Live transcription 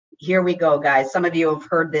here we go, guys. Some of you have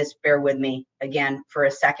heard this. Bear with me again for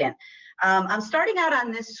a second. I'm starting out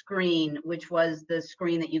on this screen, which was the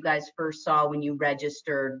screen that you guys first saw when you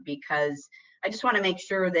registered, because I just want to make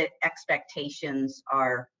sure that expectations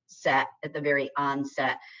are set at the very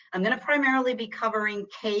onset. I'm going to primarily be covering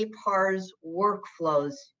KPARS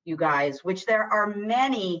workflows, you guys, which there are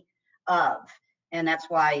many of. And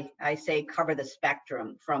that's why I say cover the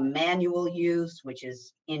spectrum from manual use, which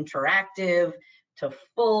is interactive, to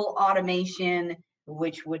full automation,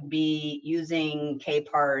 which would be using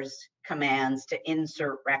KPARS commands to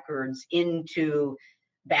insert records into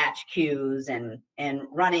batch queues and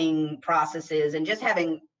running processes and just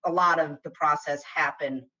having a lot of the process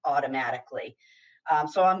happen automatically.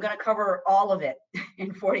 So I'm going to cover all of it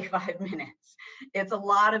in 45 minutes. It's a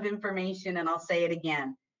lot of information, and I'll say it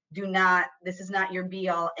again. This is not your be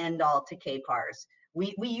all end all to KPARS.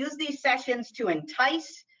 We use these sessions to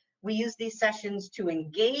entice. We use these sessions to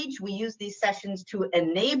engage. We use these sessions to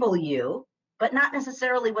enable you, but not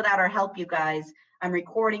necessarily without our help, you guys. I'm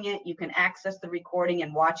recording it. You can access the recording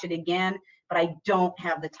and watch it again, but I don't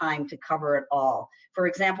have the time to cover it all. For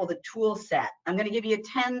example, the tool set. I'm going to give you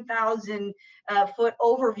a 10,000 foot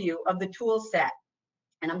overview of the tool set.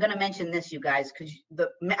 And I'm going to mention this, you guys, because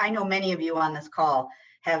I know many of you on this call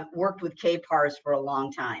have worked with KPARS for a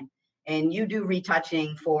long time, and you do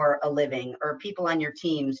retouching for a living, or people on your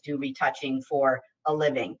teams do retouching for a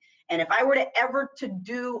living. And if I were to ever to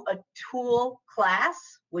do a tool class,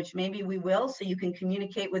 which maybe we will, so you can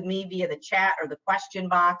communicate with me via the chat or the question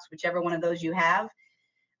box, whichever one of those you have.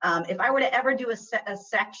 If I were to ever do a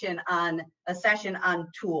session on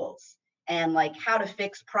tools and like how to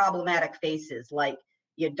fix problematic faces, like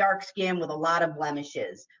your dark skin with a lot of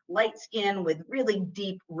blemishes, light skin with really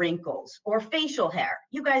deep wrinkles, or facial hair.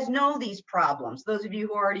 You guys know these problems, those of you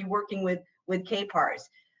who are already working with KPARS.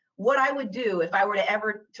 What I would do if I were to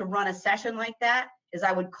ever to run a session like that is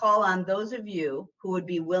I would call on those of you who would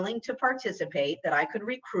be willing to participate, that I could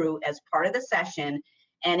recruit as part of the session,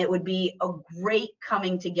 and it would be a great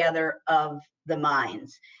coming together of the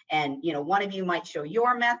minds. And one of you might show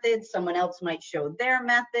your method, someone else might show their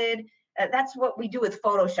method. That's what we do with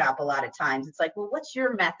Photoshop a lot of times. It's like, well, what's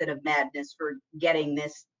your method of madness for getting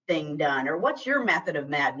this thing done? Or what's your method of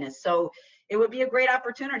madness? So it would be a great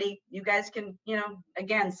opportunity. You guys can,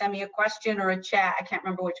 again, send me a question or a chat. I can't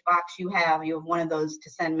remember which box you have. You have one of those to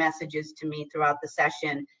send messages to me throughout the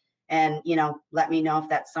session. And, let me know if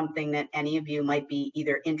that's something that any of you might be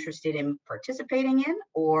either interested in participating in,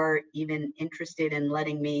 or even interested in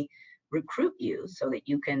letting me recruit you so that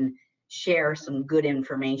you can share some good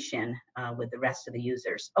information with the rest of the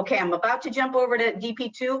users. Okay, I'm about to jump over to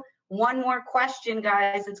DP2. One more question,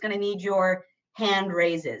 guys. It's going to need your hand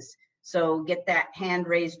raises. So get that hand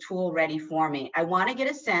raise tool ready for me. I want to get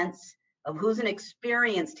a sense of who's an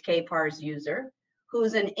experienced KPARS user,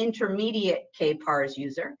 who's an intermediate KPARS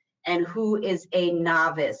user, and who is a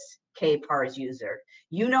novice KPARS user.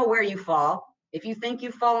 You know where you fall. If you think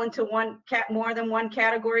you fall into more than one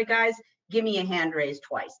category, guys, give me a hand raise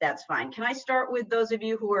twice. That's fine. Can I start with those of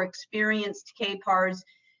you who are experienced KPARS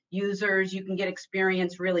users? You can get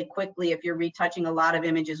experience really quickly if you're retouching a lot of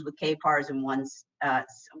images with KPARS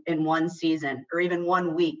in one season or even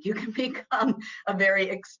 1 week. You can become a very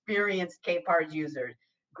experienced KPARS user.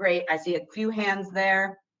 Great. I see a few hands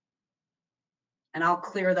there, and I'll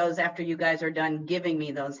clear those after you guys are done giving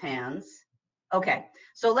me those hands. Okay.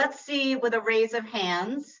 So let's see with a raise of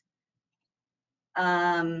hands.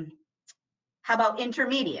 How about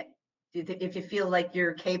intermediate? If you feel like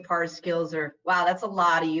your KPARS skills are, wow, that's a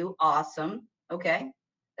lot of you. Awesome. Okay,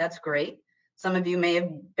 that's great. Some of you may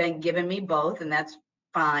have been giving me both, and that's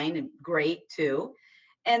fine and great too.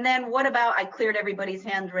 And then what about, I cleared everybody's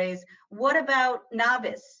hand raised. What about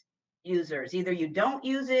novice users? Either you don't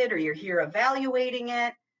use it or you're here evaluating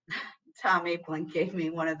it. Tom Aplin gave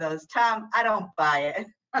me one of those. Tom, I don't buy it.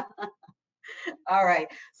 All right,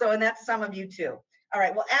 so, and that's some of you too. All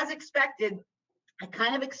right, well, as expected, I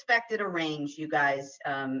kind of expected a range, you guys,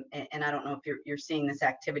 and I don't know if you're seeing this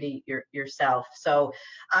activity yourself. So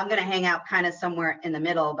I'm going to hang out kind of somewhere in the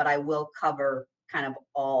middle, but I will cover kind of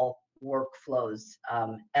all workflows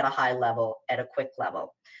at a high level, at a quick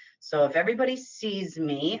level. So if everybody sees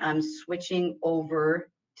me, I'm switching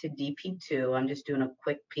over to DP2. I'm just doing a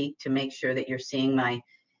quick peek to make sure that you're seeing my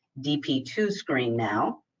DP2 screen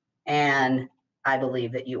now. And I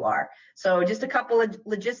believe that you are. So just a couple of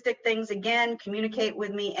logistic things. Again, communicate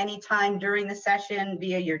with me anytime during the session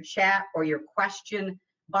via your chat or your question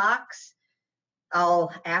box.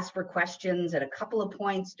 I'll ask for questions at a couple of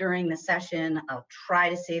points during the session. I'll try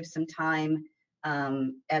to save some time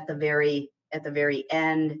at the very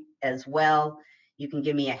end as well. You can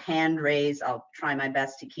give me a hand raise. I'll try my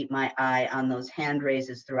best to keep my eye on those hand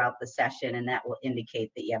raises throughout the session, and that will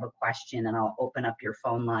indicate that you have a question, and I'll open up your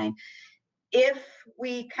phone line. If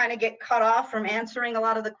we kind of get cut off from answering a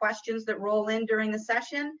lot of the questions that roll in during the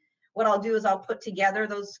session, what I'll do is I'll put together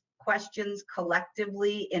those questions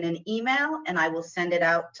collectively in an email, and I will send it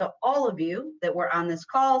out to all of you that were on this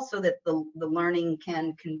call so that the learning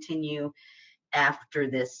can continue after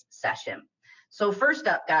this session. So first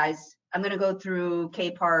up, guys, I'm going to go through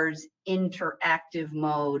KPARS interactive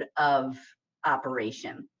mode of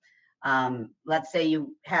operation. Let's say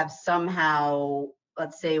you have somehow,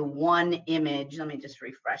 let's say, one image. Let me just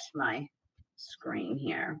refresh my screen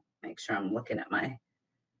here, make sure I'm looking at my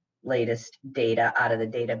latest data out of the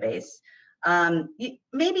database.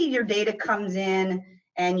 Maybe your data comes in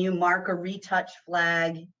and you mark a retouch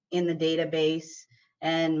flag in the database,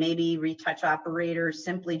 and maybe retouch operators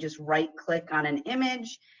simply just right click on an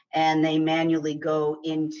image and they manually go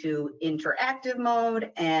into interactive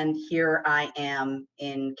mode, and here I am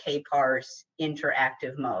in KPARS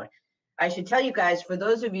interactive mode. I should tell you guys, for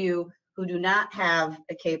those of you who do not have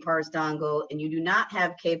a KPARS dongle and you do not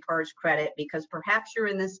have KPARS credit, because perhaps you're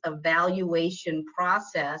in this evaluation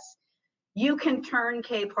process, you can turn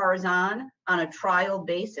KPARS on a trial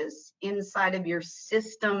basis inside of your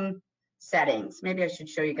system settings. Maybe I should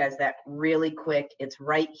show you guys that really quick. It's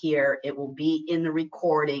right here. It will be in the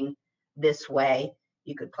recording this way.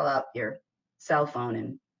 You could pull out your cell phone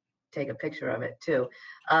and take a picture of it too.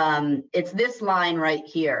 It's this line right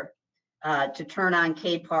here to turn on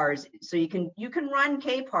KPARS. So you can run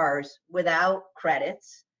KPARS without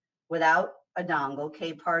credits, without a dongle.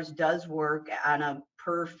 KPARS does work on a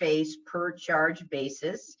per face, per charge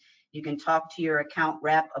basis. You can talk to your account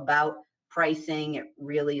rep about pricing. It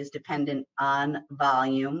really is dependent on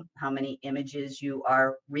volume, how many images you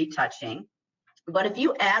are retouching. But if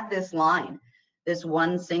you add this line, this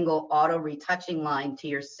one single auto retouching line to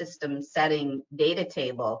your system setting data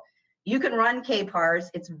table, you can run KPARS.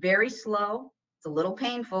 It's very slow. It's a little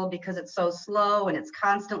painful because it's so slow and it's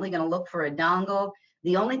constantly going to look for a dongle.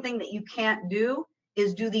 The only thing that you can't do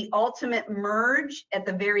is do the ultimate merge at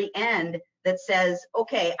the very end that says,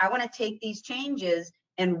 okay, I want to take these changes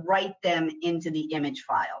and write them into the image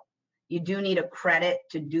file. You do need a credit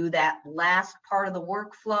to do that last part of the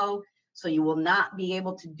workflow, so you will not be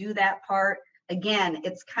able to do that part. Again,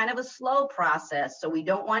 it's kind of a slow process, so we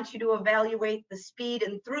don't want you to evaluate the speed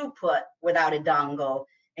and throughput without a dongle,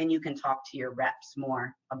 and you can talk to your reps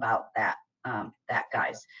more about that,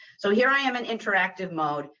 guys. So here I am in interactive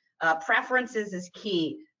mode. Preferences is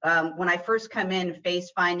key. When I first come in,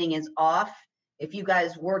 face finding is off. If you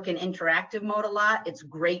guys work in interactive mode a lot, it's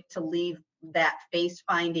great to leave that face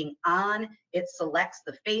finding on. It selects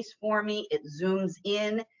the face for me, it zooms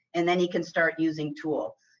in, and then you can start using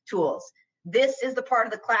tools. This is the part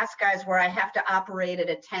of the class, guys, where I have to operate at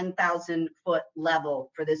a 10,000 foot level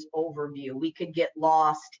for this overview. We could get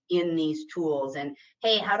lost in these tools and,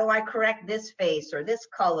 hey, how do I correct this face or this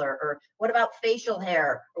color? Or what about facial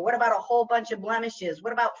hair? Or what about a whole bunch of blemishes?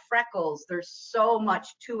 What about freckles? There's so much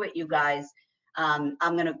to it, you guys. I'm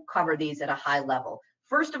going to cover these at a high level.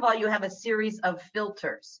 First of all, you have a series of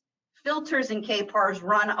filters. Filters in KPARS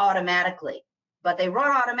run automatically, but they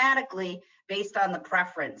run automatically based on the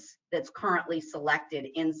preference that's currently selected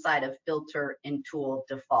inside of filter and tool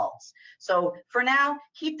defaults. So for now,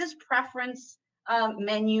 keep this preference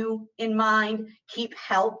menu in mind. Keep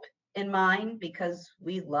help in mind, because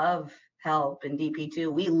we love help in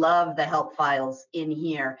DP2. We love the help files in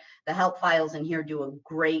here. The help files in here do a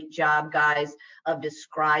great job, guys, of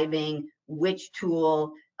describing which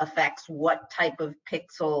tool affects what type of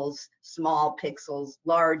pixels, small pixels,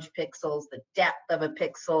 large pixels, the depth of a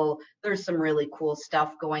pixel. There's some really cool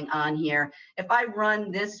stuff going on here. If I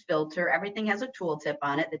run this filter, everything has a tooltip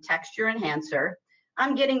on it, the texture enhancer.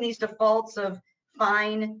 I'm getting these defaults of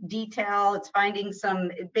fine detail. It's finding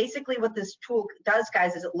some, basically what this tool does,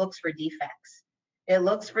 guys, is it looks for defects. It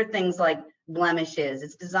looks for things like blemishes.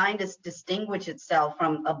 It's designed to distinguish itself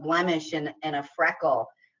from a blemish and a freckle.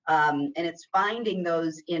 And it's finding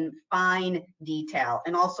those in fine detail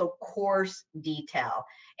and also coarse detail.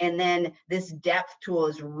 And then this depth tool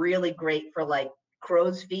is really great for like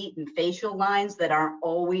crow's feet and facial lines that aren't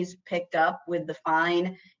always picked up with the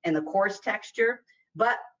fine and the coarse texture.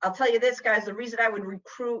 But I'll tell you this, guys, the reason I would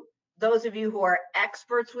recruit those of you who are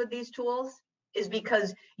experts with these tools is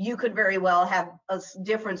because you could very well have a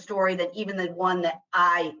different story than even the one that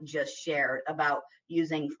I just shared about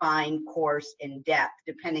using fine, coarse, and depth,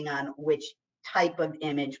 depending on which type of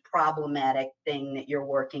image, problematic thing that you're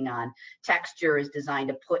working on. Texture is designed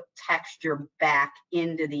to put texture back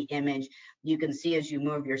into the image. You can see as you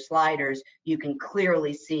move your sliders, you can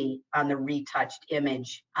clearly see on the retouched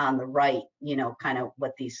image on the right, you know, kind of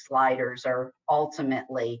what these sliders are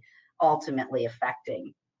ultimately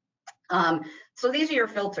affecting. So these are your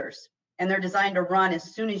filters, and they're designed to run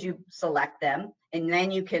as soon as you select them, and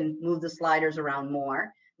then you can move the sliders around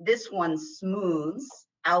more. This one smooths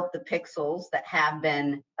out the pixels that have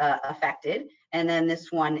been affected, and then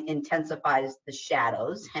this one intensifies the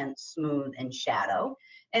shadows, hence smooth and shadow.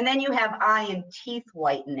 And then you have eye and teeth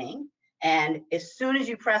whitening, and as soon as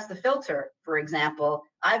you press the filter, for example,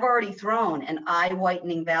 I've already thrown an eye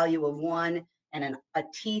whitening value of 1 and a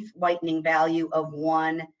teeth whitening value of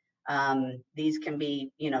 1. These can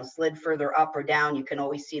be, you know, slid further up or down. You can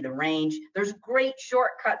always see the range. There's great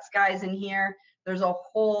shortcuts, guys, in here. There's a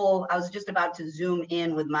whole, I was just about to zoom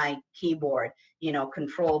in with my keyboard, you know,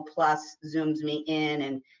 Control plus zooms me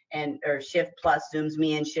in, or Shift plus zooms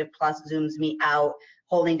me in, Shift plus zooms me out.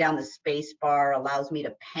 Holding down the space bar allows me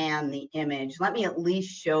to pan the image. Let me at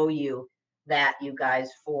least show you that, you guys,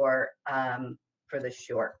 for the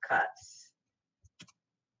shortcuts.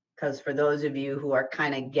 Because for those of you who are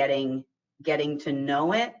kind of getting to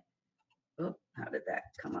know it, oh, how did that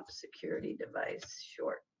come up? Security device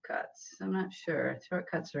shortcuts. I'm not sure.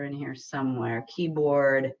 Shortcuts are in here somewhere.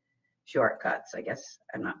 Keyboard shortcuts. I guess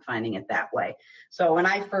I'm not finding it that way. So when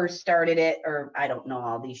I first started it, or I don't know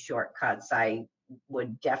all these shortcuts, I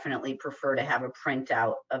would definitely prefer to have a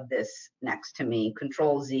printout of this next to me.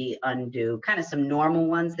 Control Z, undo, kind of some normal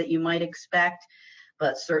ones that you might expect,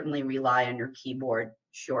 but certainly rely on your keyboard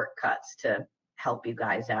shortcuts to help you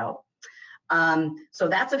guys out. So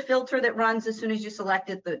that's a filter that runs as soon as you select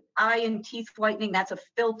it. The eye and teeth whitening, that's a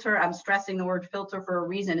filter. I'm stressing the word filter for a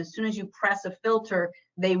reason. As soon as you press a filter,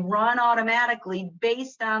 they run automatically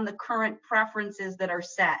based on the current preferences that are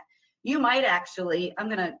set. You might actually, I'm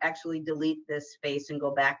gonna actually delete this face and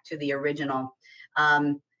go back to the original.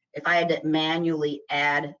 If I had to manually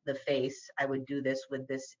add the face, I would do this with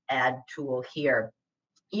this add tool here.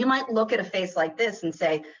 You might look at a face like this and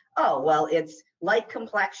say, oh, well, it's light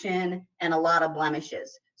complexion and a lot of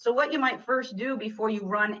blemishes. So what you might first do before you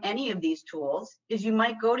run any of these tools is you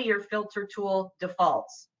might go to your filter tool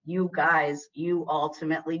defaults. You guys, you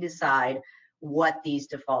ultimately decide what these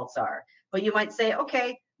defaults are. But you might say,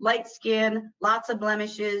 okay, light skin, lots of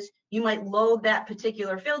blemishes. You might load that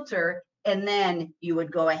particular filter, and then you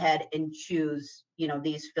would go ahead and choose, you know,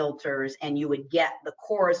 these filters, and you would get the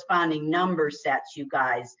corresponding number sets, you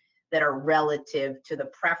guys, that are relative to the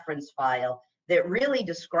preference file that really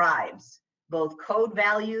describes both code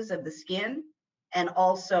values of the skin and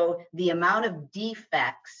also the amount of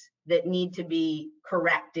defects that need to be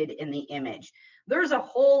corrected in the image. There's a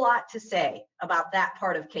whole lot to say about that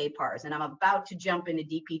part of KPARS, and I'm about to jump into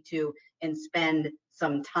DP2 and spend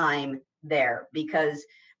some time there, because,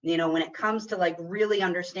 you know, when it comes to like really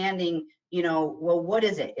understanding, you know, well, what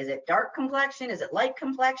is it? Is it dark complexion? Is it light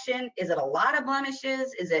complexion? Is it a lot of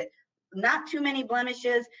blemishes? Is it not too many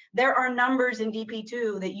blemishes? There are numbers in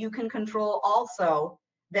DP2 that you can control also,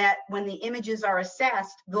 that when the images are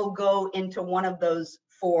assessed, they'll go into one of those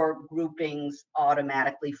 4 groupings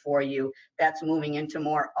automatically for you. That's moving into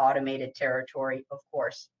more automated territory, of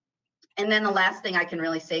course. And then the last thing I can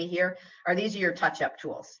really say here are these are your touch-up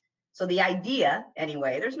tools. So the idea,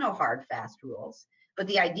 anyway, there's no hard, fast rules, but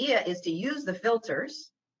the idea is to use the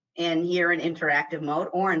filters in here in interactive mode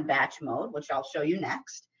or in batch mode, which I'll show you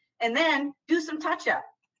next, and then do some touch-up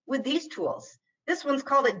with these tools. This one's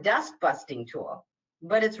called a dust busting tool,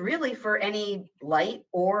 but it's really for any light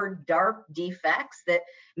or dark defects that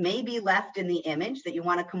may be left in the image that you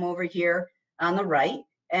want to come over here on the right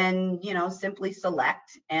and, you know, simply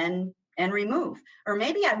select and remove. Or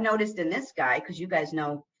maybe I've noticed in this guy, because you guys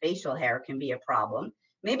know facial hair can be a problem,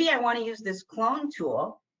 maybe I want to use this clone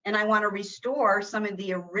tool and I want to restore some of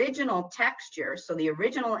the original texture. So the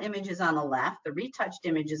original image is on the left, the retouched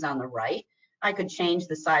image is on the right. I could change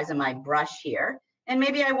the size of my brush here, and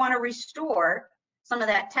maybe I want to restore some of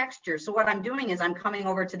that texture. So what I'm doing is I'm coming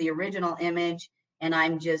over to the original image and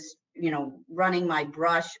I'm just, you know, running my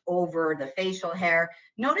brush over the facial hair.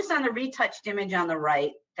 Notice on the retouched image on the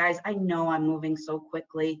right, guys, I know I'm moving so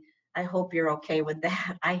quickly. I hope you're okay with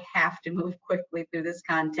that. I have to move quickly through this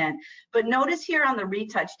content. But notice here on the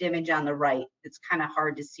retouched image on the right, it's kind of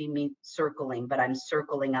hard to see me circling, but I'm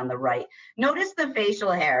circling on the right. Notice the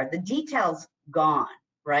facial hair, the detail's gone,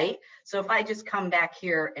 right? So if I just come back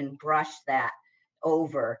here and brush that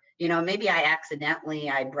over, you know, maybe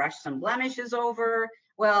I brushed some blemishes over,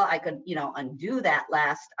 well, I could, undo that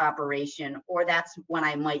last operation, or that's when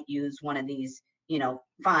I might use one of these,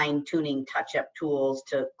 fine tuning touch-up tools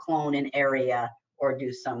to clone an area or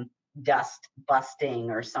do some dust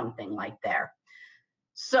busting or something like there.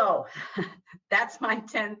 So that's my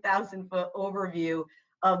 10,000 foot overview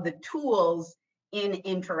of the tools in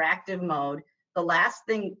interactive mode. The last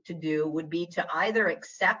thing to do would be to either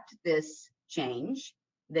accept this change,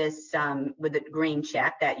 this with the green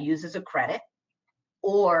check that uses a credit,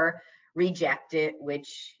 or reject it,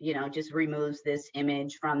 which just removes this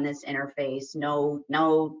image from this interface.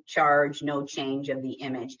 No charge, no change of the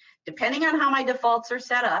image. Depending on how my defaults are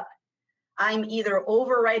set up, I'm either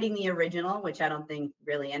overwriting the original, which I don't think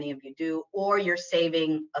really any of you do, or you're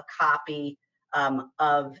saving a copy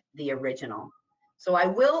of the original. So I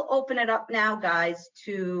will open it up now, guys,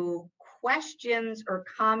 to questions or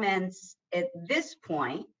comments at this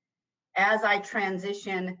point as I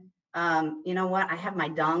transition. You know what? I have my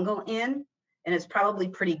dongle in, and it's probably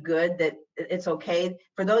pretty good that it's okay.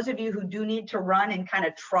 For those of you who do need to run in kind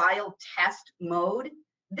of trial test mode,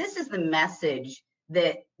 this is the message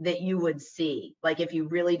that you would see. Like if you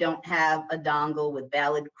really don't have a dongle with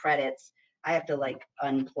valid credits, I have to like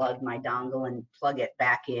unplug my dongle and plug it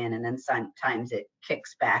back in, and then sometimes it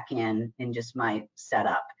kicks back in just my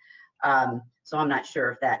setup. So I'm not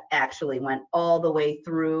sure if that actually went all the way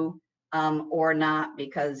through or not,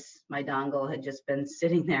 because my dongle had just been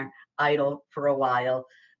sitting there idle for a while.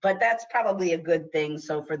 But that's probably a good thing.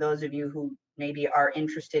 So for those of you who maybe are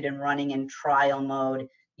interested in running in trial mode,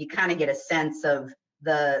 you kind of get a sense of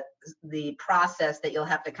the process that you'll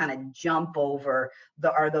have to kind of jump over.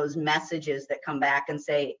 Are those messages that come back and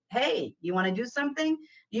say, hey, you want to do something?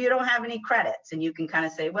 You don't have any credits. And you can kind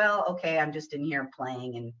of say, well, okay, I'm just in here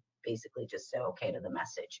playing, and basically just say okay to the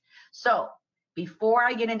message. So before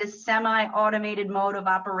I get into semi-automated mode of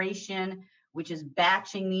operation, which is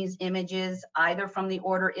batching these images either from the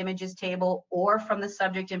order images table or from the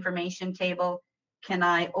subject information table, can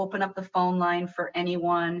I open up the phone line for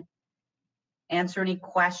anyone? Answer any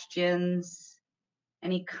questions,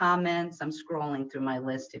 any comments? I'm scrolling through my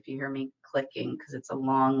list if you hear me clicking, because it's a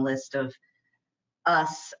long list of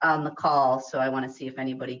us on the call. So I want to see if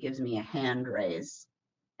anybody gives me a hand raise,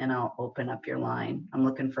 and I'll open up your line. I'm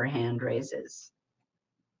looking for hand raises.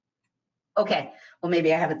 Okay, well,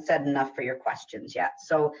 maybe I haven't said enough for your questions yet.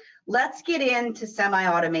 So let's get into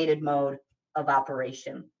semi-automated mode of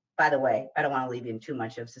operation. By the way, I don't want to leave you in too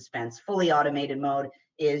much of suspense. Fully automated mode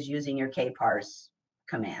is using your KPARS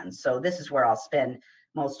commands. So this is where I'll spend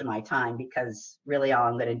most of my time, because really all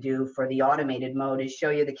I'm going to do for the automated mode is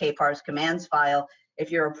show you the KPARS commands file.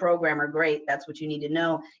 If you're a programmer, great, that's what you need to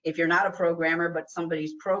know. If you're not a programmer, but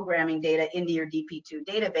somebody's programming data into your DP2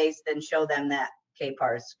 database, then show them that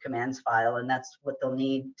KPARS commands file, and that's what they'll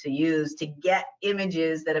need to use to get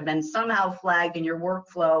images that have been somehow flagged in your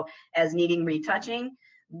workflow as needing retouching.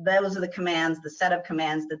 Those are the commands, the set of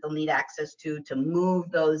commands that they'll need access to move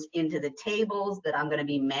those into the tables that I'm going to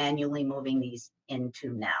be manually moving these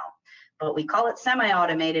into now. But we call it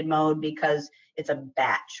semi-automated mode because it's a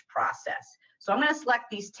batch process. So I'm going to select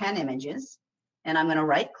these 10 images, and I'm going to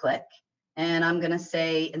right click, and I'm going to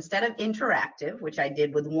say, instead of interactive, which I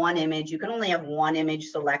did with one image, you can only have one image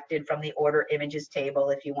selected from the order images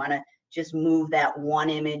table if you want to just move that one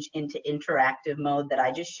image into interactive mode that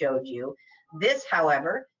I just showed you. This,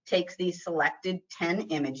 however, takes these selected 10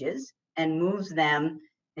 images and moves them,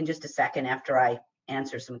 in just a second after I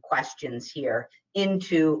answer some questions here,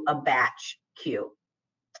 into a batch queue.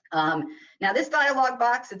 Now this dialog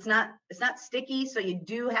box, it's not sticky, so you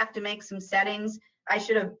do have to make some settings. I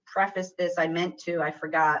should have prefaced this, I meant to, I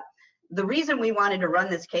forgot. The reason we wanted to run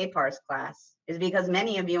this KPARS class is because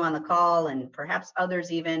many of you on the call, and perhaps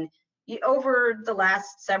others even, over the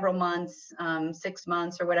last several months, 6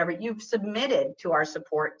 months or whatever, you've submitted to our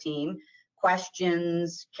support team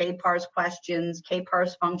questions, KPARS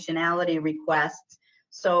functionality requests.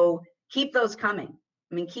 So keep those coming.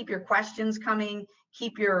 I mean, keep your questions coming,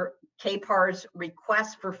 keep your KPARS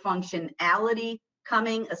requests for functionality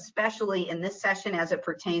coming, especially in this session as it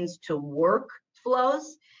pertains to workflows.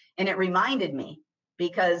 And it reminded me,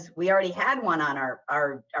 because we already had one on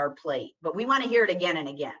our plate, but we want to hear it again and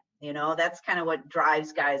again. You know, that's kind of what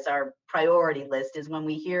drives, guys, our priority list, is when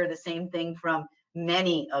we hear the same thing from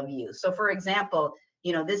many of you. So for example,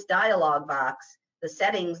 you know, this dialog box, the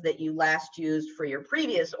settings that you last used for your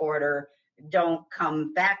previous order don't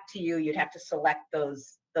come back to you. You'd have to select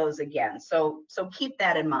those again. So keep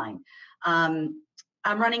that in mind. I'm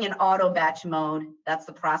running in auto batch mode. That's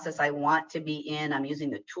the process I want to be in. I'm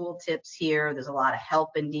using the tooltips here. There's a lot of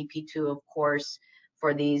help in DP2, of course,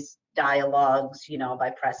 for these dialogues, you know, by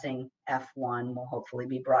pressing F1 will hopefully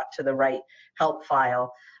be brought to the right help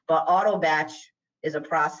file. But auto batch is a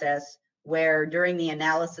process where during the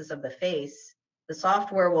analysis of the face, the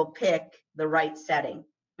software will pick the right setting.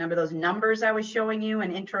 Remember those numbers I was showing you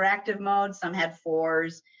in interactive mode? Some had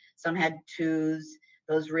 4s, some had 2s.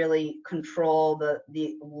 Those really control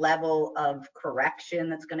the level of correction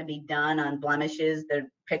that's going to be done on blemishes, the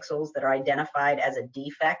pixels that are identified as a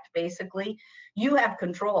defect, basically. You have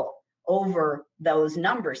control over those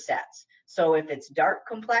number sets. So if it's dark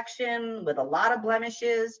complexion with a lot of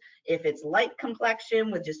blemishes, if it's light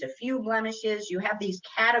complexion with just a few blemishes, you have these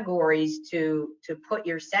categories to put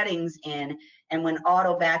your settings in. And when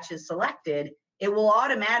auto batch is selected, it will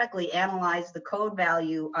automatically analyze the code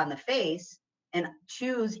value on the face and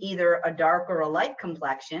choose either a dark or a light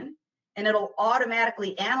complexion, and it'll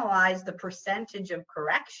automatically analyze the percentage of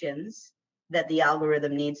corrections that the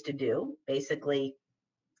algorithm needs to do, basically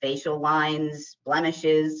facial lines,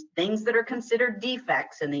 blemishes, things that are considered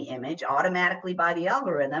defects in the image automatically by the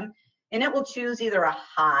algorithm, and it will choose either a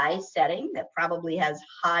high setting that probably has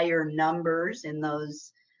higher numbers in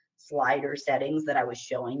those slider settings that I was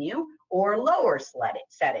showing you, or lower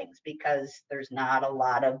settings because there's not a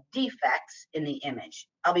lot of defects in the image.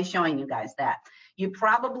 I'll be showing you guys that. You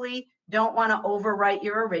probably don't want to overwrite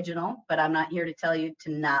your original, but I'm not here to tell you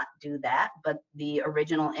to not do that. But the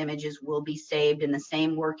original images will be saved in the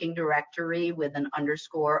same working directory with an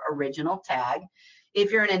underscore original tag. If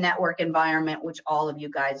you're in a network environment, which all of you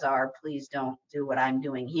guys are, please don't do what I'm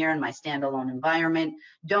doing here in my standalone environment.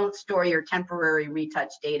 Don't store your temporary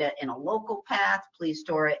retouch data in a local path. Please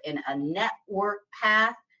store it in a network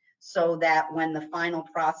path so that when the final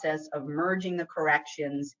process of merging the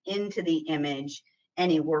corrections into the image,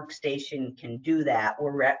 any workstation can do that.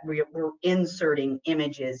 We're inserting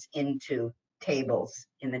images into tables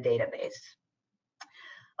in the database.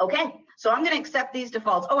 Okay, so I'm going to accept these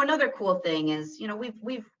defaults. Oh, another cool thing is, you know,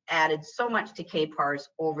 we've added so much to KPARS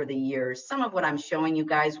over the years. Some of what I'm showing you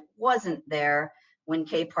guys wasn't there when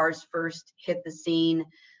KPARS first hit the scene.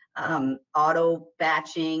 Auto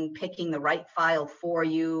batching, picking the right file for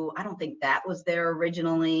you. I don't think that was there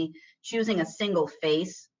originally. Choosing a single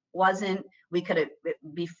face wasn't. We could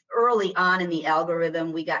be early on in the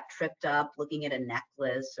algorithm, we got tripped up looking at a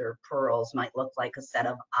necklace, or pearls might look like a set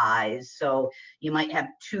of eyes. So you might have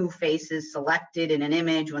two faces selected in an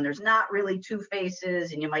image when there's not really two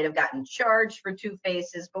faces, and you might have gotten charged for two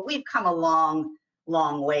faces. But we've come a long,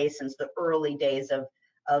 long way since the early days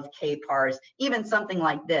of KPARS. Even something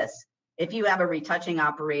like this, if you have a retouching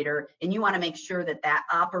operator and you want to make sure that that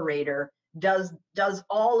operator does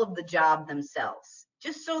all of the job themselves,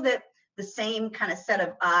 just so that the same kind of set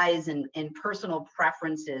of eyes and personal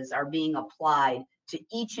preferences are being applied to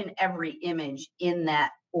each and every image in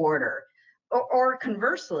that order. Or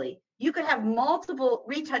conversely, you could have multiple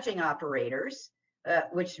retouching operators,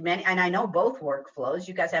 which many, and I know both workflows,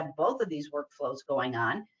 you guys have both of these workflows going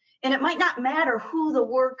on, and it might not matter who the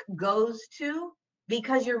work goes to,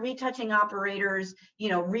 because your retouching operators, you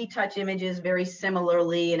know, retouch images very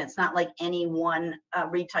similarly, and it's not like any one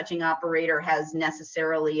retouching operator has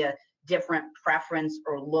necessarily a different preference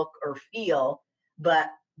or look or feel, but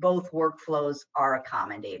both workflows are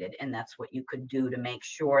accommodated, and that's what you could do to make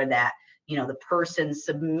sure that, you know, the person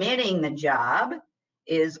submitting the job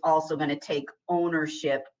is also going to take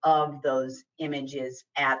ownership of those images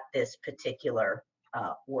at this particular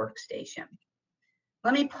workstation.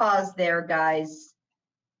 Let me pause there, guys.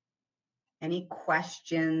 Any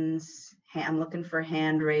questions? I'm looking for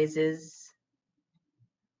hand raises.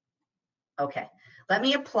 Okay, let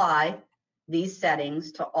me apply these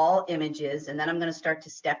settings to all images, and then I'm going to start to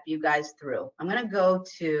step you guys through. I'm going to go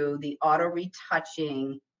to the auto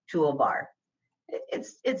retouching toolbar.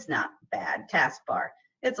 It's not bad, taskbar.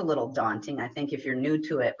 It's a little daunting, I think, if you're new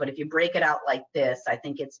to it, but if you break it out like this, I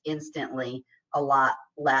think it's instantly a lot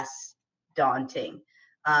less daunting.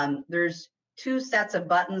 There's two sets of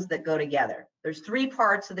buttons that go together. There's three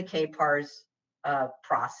parts of the KPARS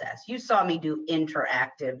process. You saw me do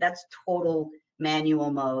interactive. That's total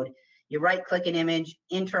manual mode. You right-click an image,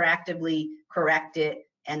 interactively correct it,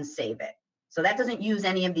 and save it. So that doesn't use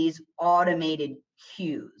any of these automated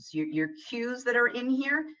cues. Your cues that are in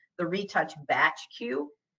here, the retouch batch queue,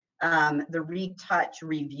 the retouch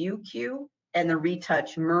review queue, and the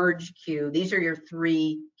retouch merge queue. These are your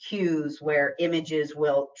three cues where images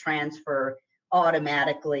will transfer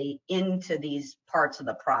automatically into these parts of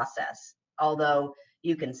the process. Although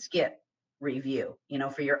you can skip review. You know,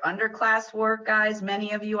 for your underclass work, guys,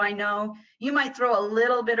 many of you I know, you might throw a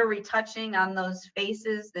little bit of retouching on those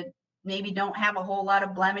faces that maybe don't have a whole lot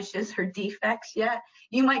of blemishes or defects yet,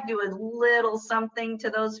 you might do a little something to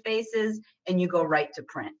those faces and you go right to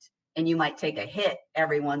print. And you might take a hit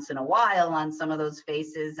every once in a while on some of those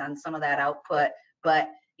faces, on some of that output. But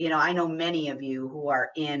you know, I know many of you who are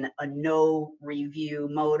in a no review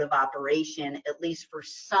mode of operation, at least for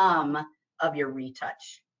some of your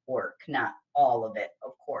retouch work, not all of it,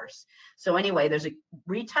 of course. So anyway, there's a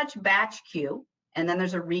retouch batch queue, and then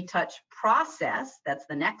there's a retouch process, that's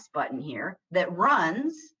the next button here, that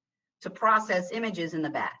runs to process images in the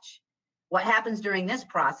batch. What happens during this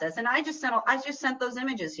process, and I just sent those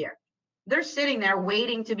images here. They're sitting there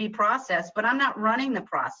waiting to be processed, but I'm not running the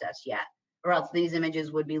process yet, or else these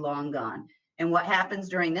images would be long gone. And what happens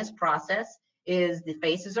during this process is the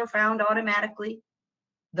faces are found automatically.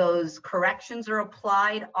 Those corrections are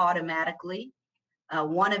applied automatically.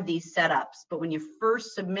 One of these setups, but when you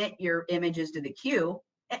first submit your images to the queue,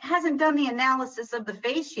 it hasn't done the analysis of the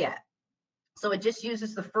face yet. So it just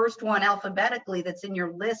uses the first one alphabetically that's in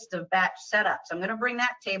your list of batch setups. I'm going to bring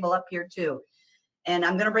that table up here too. And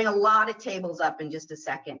I'm going to bring a lot of tables up in just a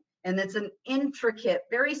second. And it's an intricate,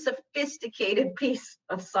 very sophisticated piece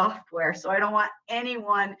of software. So I don't want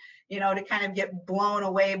anyone, you know, to kind of get blown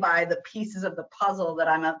away by the pieces of the puzzle that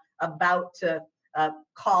I'm about to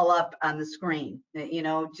call up on the screen. You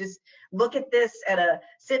know, just look at this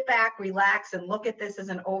sit back, relax, and look at this as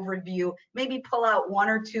an overview. Maybe pull out one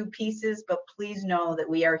or two pieces, but please know that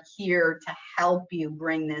we are here to help you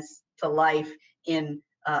bring this to life in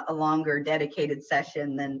a longer dedicated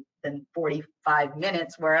session than 45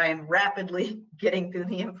 minutes, where I am rapidly getting through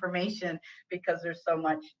the information because there's so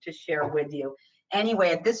much to share with you.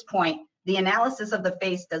 Anyway, at this point, the analysis of the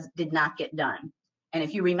face did not get done. And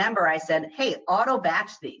if you remember, I said, hey, auto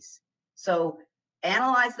batch these. So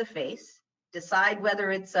analyze the face, decide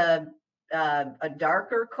whether it's a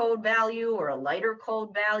darker code value or a lighter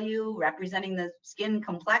code value representing the skin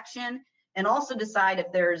complexion, and also decide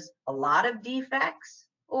if there's a lot of defects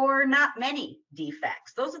or not many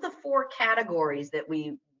defects. Those are the four categories that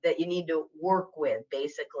you need to work with,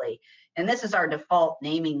 basically. And this is our default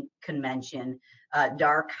naming convention.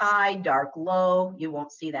 Dark high, dark low. You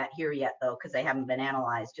won't see that here yet, though, because they haven't been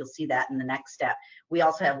analyzed. You'll see that in the next step. We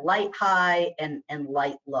also have light high and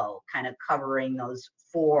light low, kind of covering those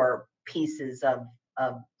four pieces of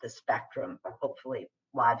the spectrum, hopefully,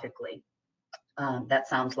 logically. That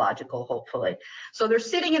sounds logical, hopefully. So they're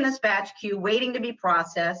sitting in this batch queue waiting to be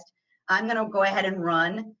processed. I'm going to go ahead and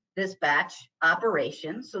run this batch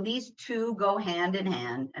operation. So these two go hand in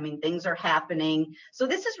hand. I mean, things are happening. So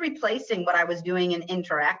this is replacing what I was doing in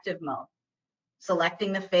interactive mode.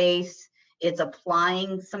 Selecting the face, it's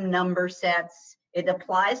applying some number sets. It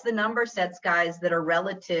applies the number sets, guys, that are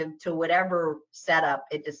relative to whatever setup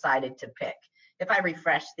it decided to pick. If I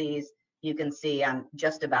refresh these, you can see I'm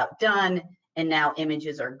just about done. And now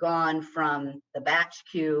images are gone from the batch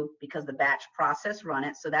queue because the batch process run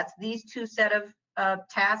it. So that's these two set of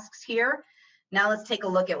tasks here. Now let's take a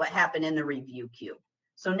look at what happened in the review queue.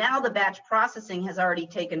 So now the batch processing has already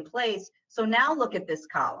taken place. So now look at this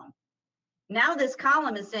column. Now this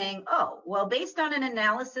column is saying, oh, well, based on an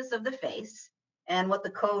analysis of the face and what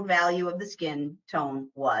the code value of the skin tone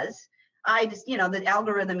was, the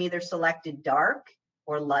algorithm either selected dark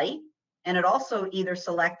or light, and it also either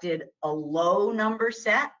selected a low number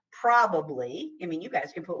set, probably. I mean, you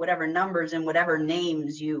guys can put whatever numbers and whatever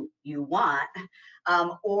names you want,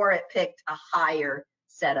 or it picked a higher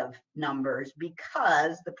set of numbers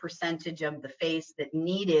because the percentage of the face that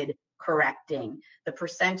needed correcting, the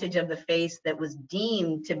percentage of the face that was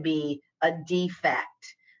deemed to be a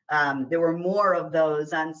defect. There were more of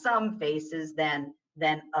those on some faces than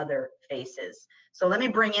other faces. So let me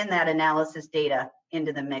bring in that analysis data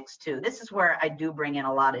into the mix too. This is where I do bring in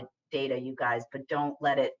a lot of data, you guys, but don't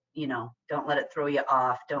let it throw you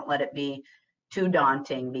off. Don't let it be too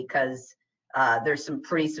daunting, because there's some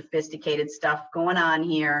pretty sophisticated stuff going on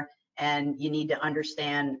here, and you need to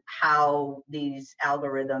understand how these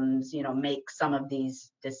algorithms, make some of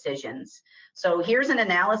these decisions. So here's an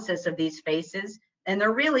analysis of these faces, and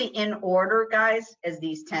they're really in order, guys, as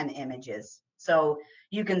these 10 images. So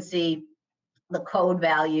you can see the code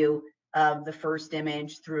value of the first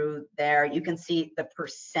image through there. You can see the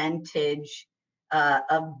percentage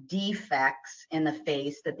of defects in the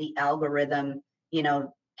face that the algorithm,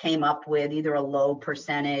 came up with, either a low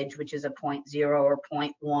percentage, which is a 0.0 or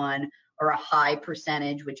 0.1, or a high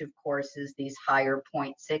percentage, which of course is these higher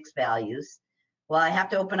 0.6 values. Well, I have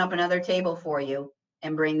to open up another table for you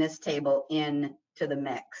and bring this table in to the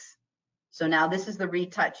mix. So now this is the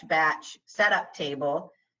retouch batch setup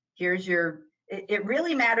table. Here's it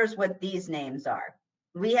really matters what these names are.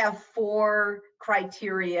 we have 4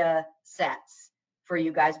 criteria sets for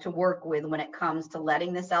you guys to work with when it comes to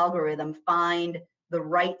letting this algorithm find the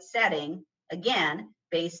right setting, again,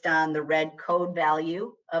 based on the red code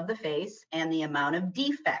value of the face and the amount of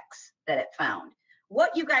defects that it found.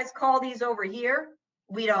 What you guys call these over here,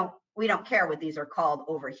 we don't care what these are called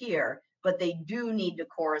over here, but they do need to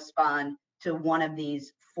correspond to one of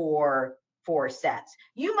these four sets.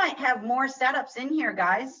 You might have more setups in here,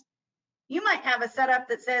 guys. You might have a setup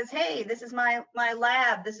that says, hey, this is my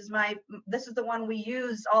lab, this is the one we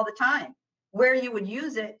use all the time. Where you would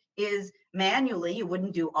use it is manually. You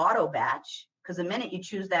wouldn't do auto batch, because the minute you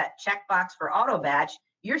choose that checkbox for auto batch,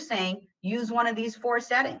 you're saying use one of these 4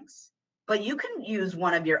 settings. But you can use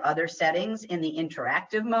one of your other settings in the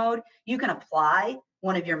interactive mode. You can apply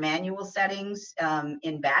one of your manual settings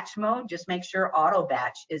in batch mode. Just make sure auto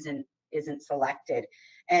batch isn't selected.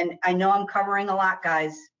 And I know I'm covering a lot,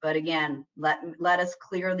 guys, but again, let us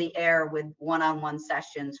clear the air with one-on-one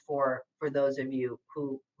sessions for those of you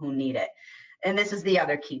who need it. And this is the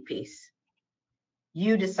other key piece.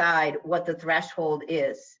 You decide what the threshold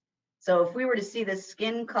is. So if we were to see the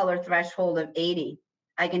skin color threshold of 80,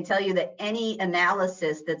 I can tell you that any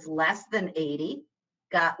analysis that's less than 80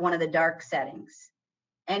 got one of the dark settings.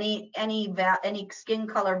 Any skin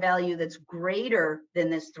color value that's greater than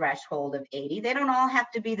this threshold of 80, they don't all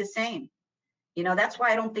have to be the same. You know, that's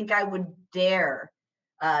why I don't think I would dare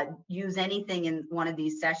use anything in one of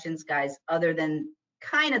these sessions, guys, other than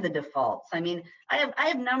kind of the defaults. I mean, I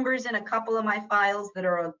have numbers in a couple of my files that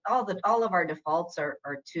are all of our defaults are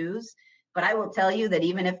 2s, but I will tell you that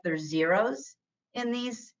even if there's 0s in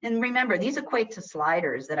these, and remember, these equate to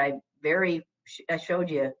sliders that I showed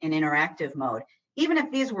you in interactive mode. Even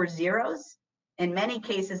if these were 0s, in many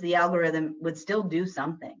cases, the algorithm would still do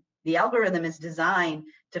something. The algorithm is designed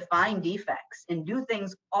to find defects and do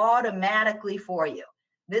things automatically for you.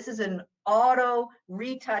 This is an auto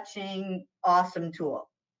retouching awesome tool.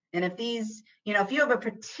 And if these, if you have a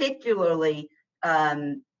particularly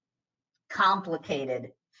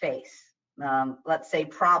complicated face, let's say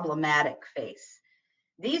problematic face,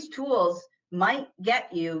 these tools might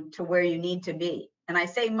get you to where you need to be. And I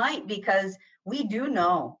say might because we do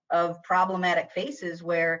know of problematic faces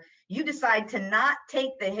where you decide to not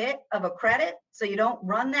take the hit of a credit, so you don't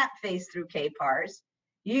run that face through KPARS.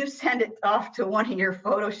 You send it off to one of your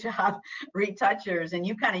Photoshop retouchers, and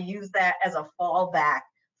you kind of use that as a fallback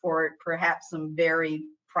for perhaps some very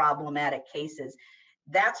problematic cases.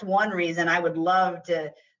 That's one reason I would love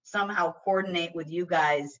to somehow coordinate with you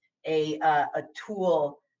guys a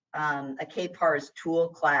tool, a KPARS tool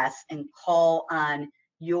class, and call on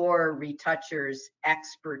your retouchers'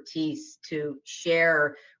 expertise to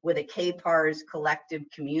share with a KPARS collective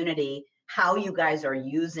community how you guys are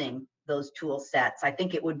using those tool sets. I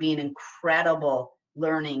think it would be an incredible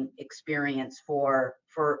learning experience for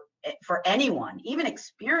anyone, even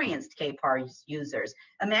experienced KPARS users.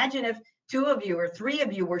 Imagine if 2 of you or 3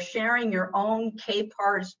 of you were sharing your own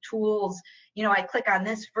KPARS tools. I click on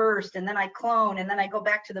this first, and then I clone, and then I go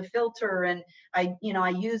back to the filter, and I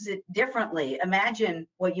use it differently. Imagine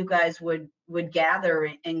what you guys would gather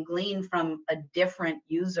and glean from a different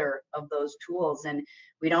user of those tools. And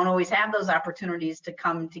we don't always have those opportunities to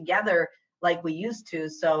come together like we used to.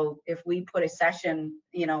 So if we put a session,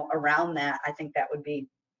 around that, I think that would be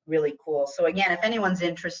really cool. So again, if anyone's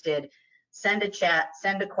interested, send a chat,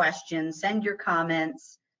 send a question, send your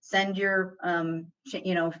comments, send your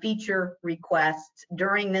feature requests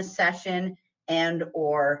during this session and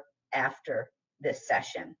or after this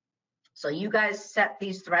session. So you guys set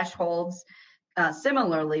these thresholds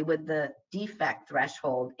similarly with the defect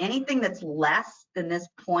threshold. Anything that's less than this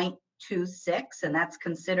 0.26, and that's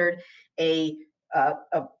considered a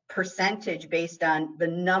percentage based on the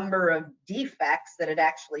number of defects that it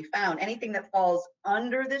actually found. Anything that falls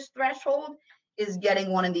under this threshold is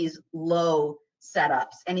getting one of these low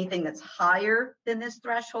setups. Anything that's higher than this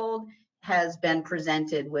threshold has been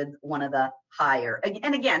presented with one of the higher.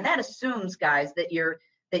 And again, that assumes, guys, that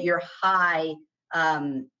your high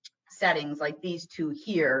settings, like these 2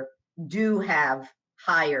 here, do have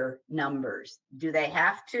higher numbers. Do they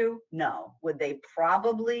have to? No. Would they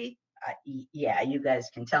probably? Yeah, you guys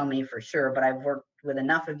can tell me for sure, but I've worked with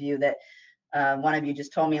enough of you that one of you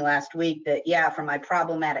just told me last week that, yeah, for my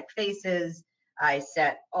problematic faces, I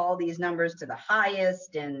set all these numbers to the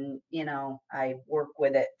highest, and I work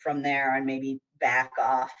with it from there and maybe back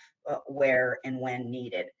off where and when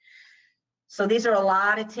needed. So these are a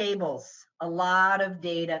lot of tables, a lot of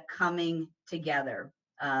data coming together.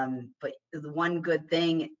 But the one good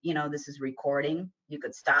thing, this is recording. You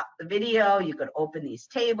could stop the video, you could open these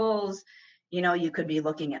tables, You know, you could be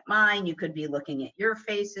looking at mine, you could be looking at your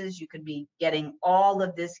faces, you could be getting all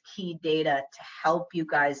of this key data to help you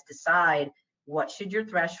guys decide what should your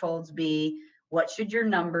thresholds be, what should your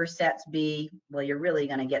number sets be. Well, you're really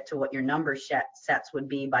going to get to what your number sets would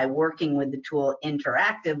be by working with the tool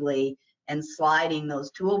interactively and sliding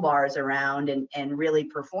those toolbars around and really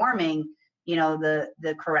performing, you know,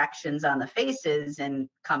 the corrections on the faces and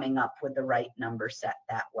coming up with the right number set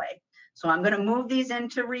that way. So I'm going to move these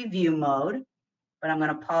into review mode, but I'm going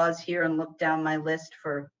to pause here and look down my list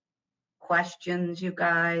for questions, you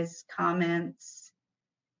guys, comments.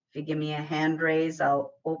 If you give me a hand raise,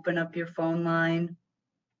 I'll open up your phone line.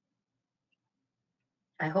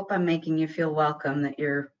 I hope I'm making you feel welcome, that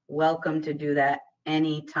you're welcome to do that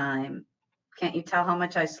anytime. Can't you tell how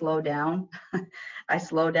much I slow down? I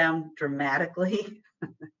slow down dramatically.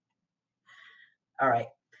 All right,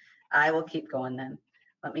 I will keep going then.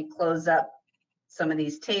 Let me close up some of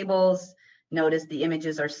these tables. Notice the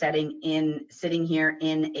images are sitting here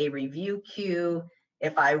in a review queue.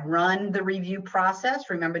 If I run the review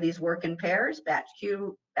process, remember these work in pairs, batch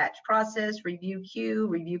queue, batch process, review queue,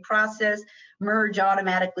 review process, merge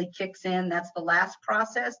automatically kicks in. That's the last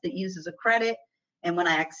process that uses a credit. And when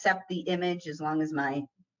I accept the image, as long as my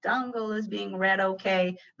dongle is being read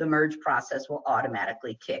okay, the merge process will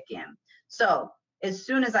automatically kick in. So as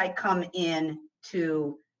soon as I come in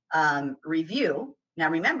to review, now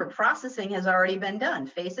remember, processing has already been done.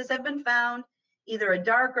 Faces have been found. Either a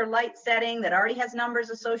dark or light setting that already has numbers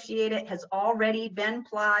associated has already been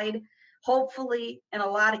applied. Hopefully, in a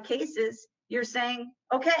lot of cases, you're saying,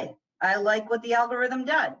 okay, I like what the algorithm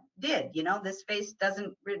did. You know, this face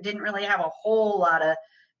didn't really have a whole lot of,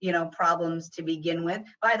 you know, problems to begin with.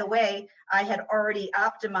 By the way, I had already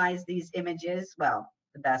optimized these images, well,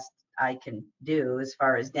 the best I can do as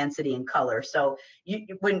far as density and color. So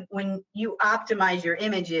when you optimize your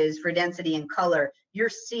images for density and color, you're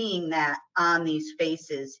seeing that on these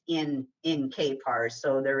faces in KPARS.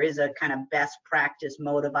 So there is a kind of best practice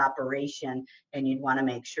mode of operation, and you'd want to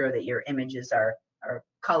make sure that your images are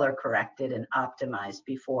color corrected and optimized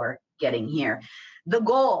before getting here. The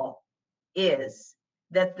goal is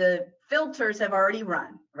that the filters have already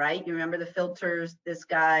run, right? You remember the filters, this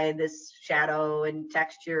guy, this shadow and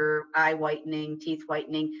texture, eye whitening, teeth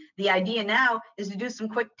whitening. The idea now is to do some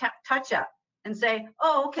quick touch up and say,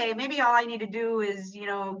 oh, okay, maybe all I need to do is, you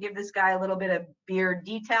know, give this guy a little bit of beard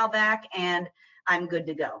detail back and I'm good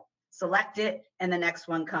to go. Select it and the next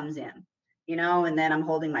one comes in, you know, and then I'm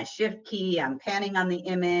holding my shift key, I'm panning on the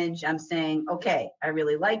image, I'm saying, okay, I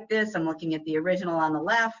really like this. I'm looking at the original on the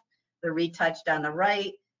left, the retouched on the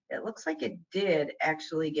right. It looks like it did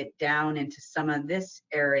actually get down into some of this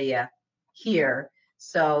area here.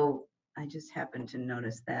 So I just happened to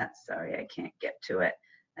notice that. Sorry, I can't get to it.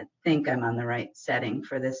 I think I'm on the right setting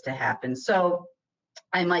for this to happen. So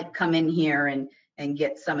I might come in here and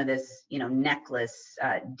get some of this, you know, necklace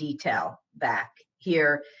detail back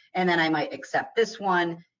here. And then I might accept this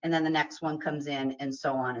one, and then the next one comes in, and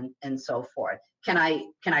so on and so forth. Can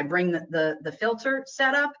I bring the filter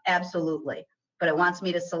setup? Absolutely. But it wants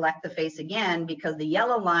me to select the face again because the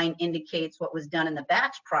yellow line indicates what was done in the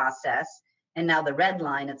batch process. And now the red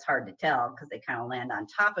line, it's hard to tell because they kind of land on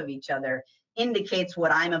top of each other, indicates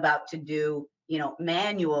what I'm about to do, you know,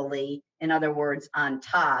 manually, in other words, on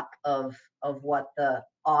top of what the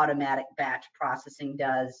automatic batch processing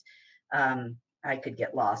does. I could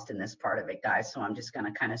get lost in this part of it, guys, so I'm just going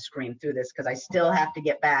to kind of scream through this because I still have to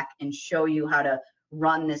get back and show you how to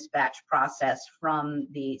run this batch process from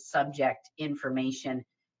the subject information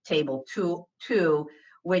table 2,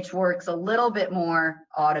 which works a little bit more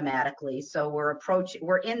automatically. So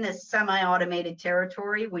we're in this semi-automated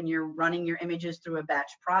territory when you're running your images through a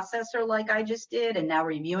batch processor like I just did and now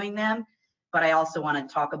reviewing them. But I also want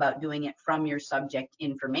to talk about doing it from your subject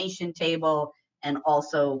information table and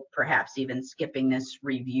also perhaps even skipping this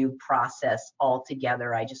review process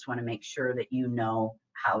altogether. I just want to make sure that you know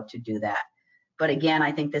how to do that. But again,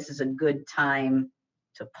 I think this is a good time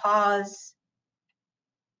to pause.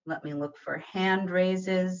 Let me look for hand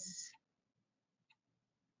raises,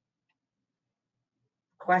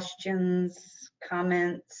 questions,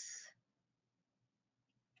 comments.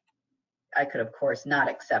 I could, of course, not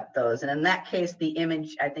accept those. And in that case, the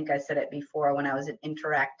image, I think I said it before when I was in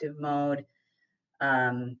interactive mode.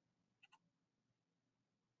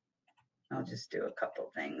 I'll just do a couple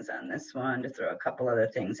things on this one to throw a couple other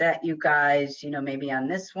things at you guys. You know, maybe on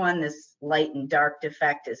this one, this light and dark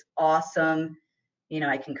effect is awesome. You know,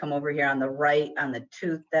 I can come over here on the right on the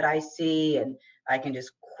tooth that I see, and I can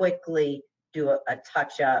just quickly do a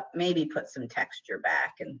touch up, maybe put some texture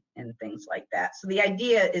back and things like that. So the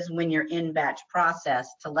idea is when you're in batch process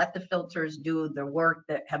to let the filters do the work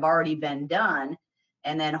that have already been done.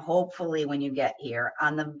 And then hopefully when you get here,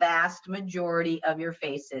 on the vast majority of your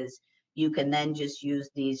faces, you can then just use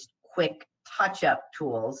these quick touch-up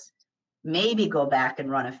tools, maybe go back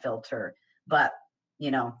and run a filter, but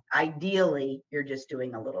ideally you're just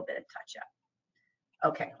doing a little bit of touch-up.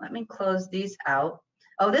 Okay, let me close these out.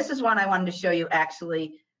 Oh, this is one I wanted to show you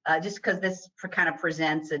actually, just because this kind of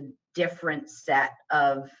presents a different set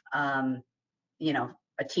of,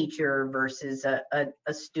 a teacher versus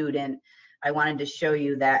a student. I wanted to show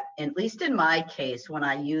you that, at least in my case, when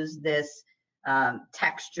I use this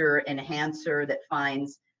texture enhancer that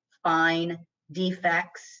finds fine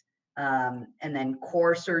defects and then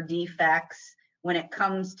coarser defects, when it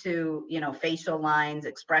comes to, facial lines,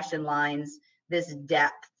 expression lines, this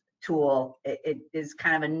depth tool, it is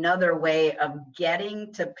kind of another way of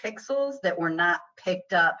getting to pixels that were not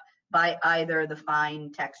picked up by either the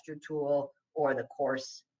fine texture tool or the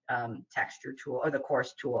coarse texture tool or the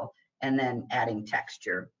coarse tool, and then adding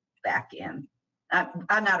texture back in.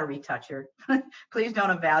 I'm not a retoucher. Please don't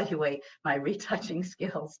evaluate my retouching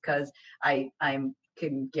skills, because I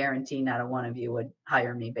can guarantee not a one of you would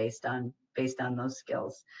hire me based on those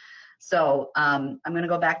skills. So I'm going to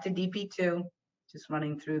go back to DP2. Just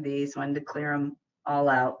running through these, wanted to clear them all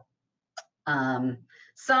out.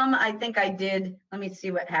 Some I think I did. Let me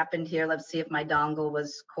see what happened here. Let's see if my dongle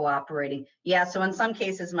was cooperating. Yeah, so in some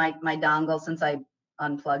cases my dongle, since I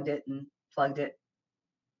unplugged it and plugged it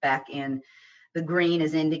back in, the green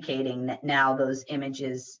is indicating that now those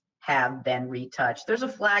images have been retouched. There's a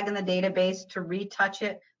flag in the database to retouch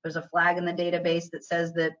it. There's a flag in the database that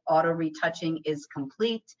says that auto retouching is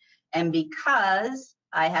complete. And because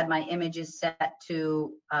I had my images set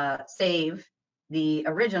to save the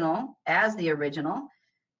original as the original,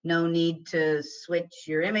 no need to switch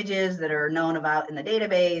your images that are known about in the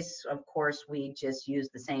database. Of course, we just use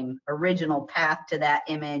the same original path to that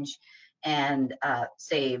image and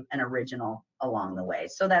save an original along the way.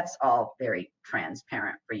 So that's all very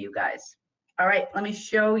transparent for you guys. All right, let me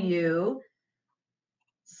show you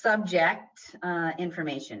subject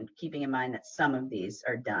information, keeping in mind that some of these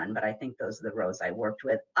are done, but I think those are the rows I worked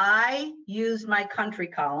with. I used my country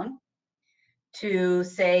column to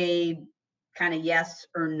say kind of yes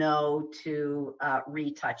or no to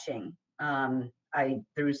retouching. I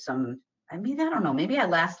threw some, I don't know, maybe I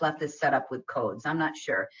last left this set up with codes. I'm not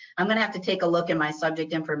sure. I'm going to have to take a look in my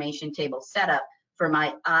subject information table setup for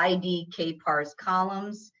my ID KPARS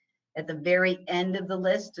columns. At the very end of the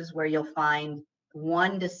list is where you'll find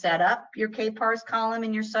one to set up your KPARS column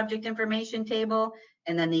in your subject information table,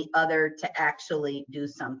 and then the other to actually do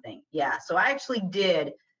something. Yeah, so I actually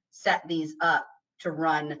did set these up to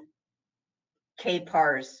run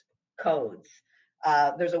KPARS codes.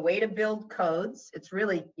 There's a way to build codes. It's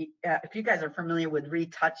really, if you guys are familiar with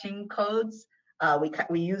retouching codes,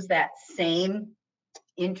 we use that same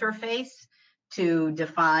interface to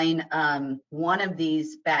define one of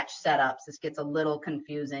these batch setups. This gets a little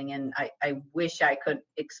confusing, and I wish I could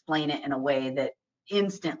explain it in a way that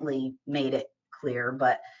instantly made it clear,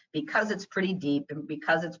 but because it's pretty deep and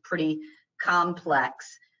because it's pretty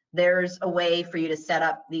complex, there's a way for you to set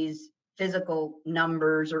up these physical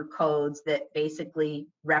numbers or codes that basically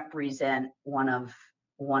represent one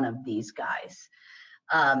of these guys.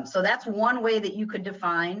 So that's one way that you could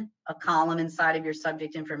define a column inside of your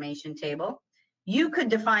subject information table. You could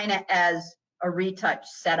define it as a retouch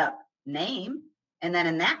setup name, and then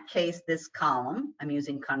in that case, this column, I'm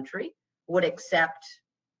using country, would accept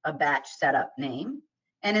a batch setup name.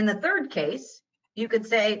 And in the third case, you could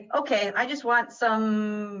say, okay, I just want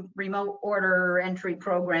some remote order entry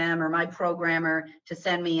program or my programmer to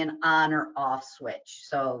send me an on or off switch.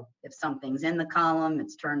 So if something's in the column,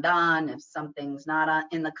 it's turned on. If something's not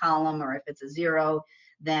in the column, or if it's a 0,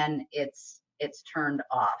 then it's turned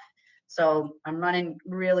off. So I'm running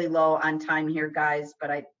really low on time here, guys,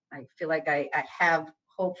 but I feel like I have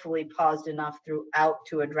hopefully paused enough throughout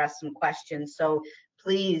to address some questions. So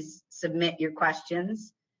please submit your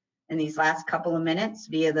questions in these last couple of minutes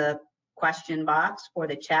via the question box or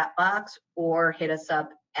the chat box, or hit us up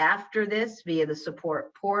after this via the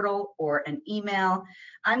support portal or an email.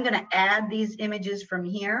 I'm going to add these images from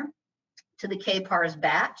here to the KPARS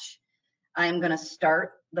batch. I'm going to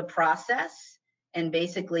start the process, and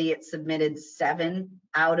basically it submitted 7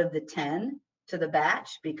 out of the 10 to the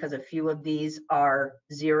batch because a few of these are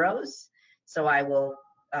zeros. So I will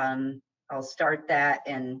I'll start that,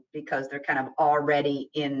 and because they're kind of already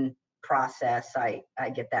in process, I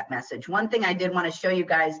get that message. One thing I did want to show you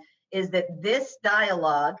guys is that this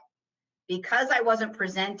dialog, Because I wasn't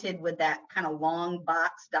presented with that kind of long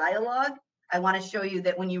box dialogue, I want to show you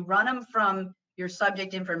that when you run them from your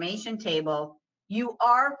subject information table, you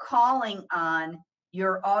are calling on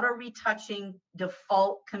your auto retouching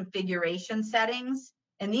default configuration settings,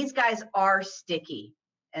 and these guys are sticky.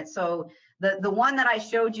 And so the one that I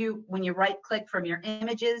showed you, when you right click from your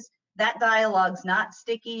images, that dialogue's not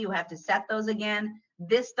sticky. You have to set those again.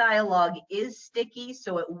 This dialogue is sticky,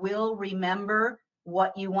 so it will remember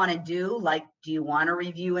what you want to do. Like, do you want to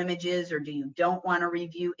review images or do you don't want to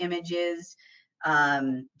review images?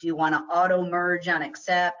 Do you want to auto merge on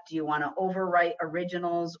accept? Do you want to overwrite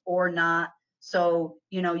originals or not? So,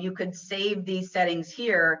 you know, you could save these settings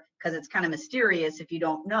here because it's kind of mysterious if you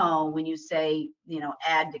don't know when you say, you know,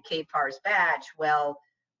 add to KPARS batch. Well,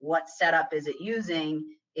 what setup is it using?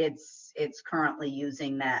 It's currently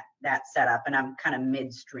using that setup, and I'm kind of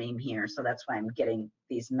midstream here, so that's why I'm getting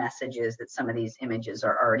these messages that some of these images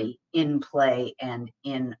are already in play and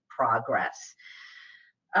in progress.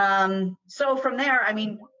 So from there, I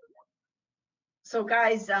mean, so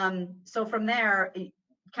guys, so from there,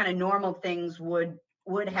 kind of normal things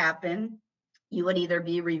would happen. You would either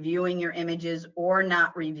be reviewing your images or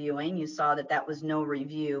not reviewing. You saw that that was no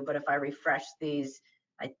review, but if I refresh these,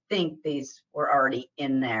 I think these were already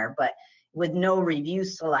in there, but with no review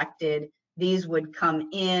selected, these would come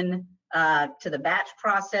in to the batch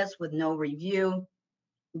process with no review.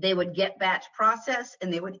 They would get batch process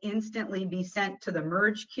and they would instantly be sent to the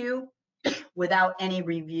merge queue without any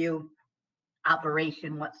review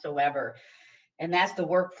operation whatsoever. And that's the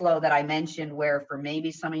workflow that I mentioned, where for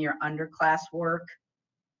maybe some of your underclass work,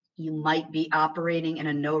 you might be operating in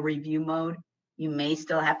a no review mode. You may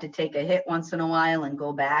still have to take a hit once in a while and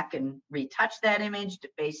go back and retouch that image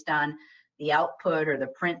based on the output or the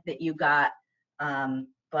print that you got.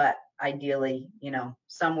 But ideally, you know,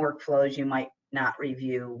 some workflows you might not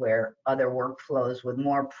review, where other workflows with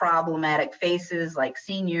more problematic faces like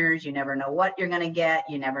seniors, you never know what you're going to get.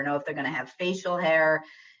 You never know if they're going to have facial hair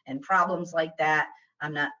and problems like that.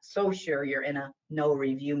 I'm not so sure you're in a no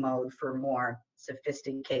review mode for more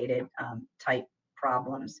sophisticated type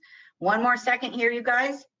problems. One more second here, you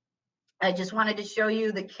guys. I just wanted to show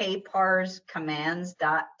you the KPARS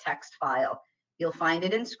commands.txt file. You'll find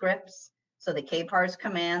it in scripts. So the KPARS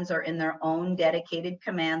commands are in their own dedicated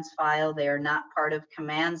commands file. They are not part of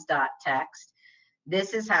commands.txt.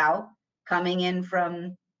 This is how, coming in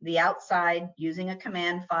from the outside using a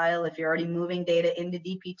command file, if you're already moving data into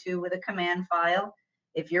DP2 with a command file,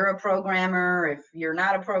 if you're a programmer, if you're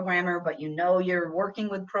not a programmer, but you know you're working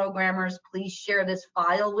with programmers, please share this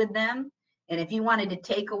file with them. And if you wanted to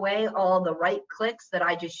take away all the right clicks that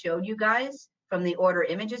I just showed you guys from the order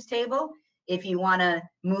images table, if you want to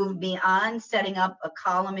move beyond setting up a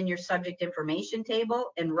column in your subject information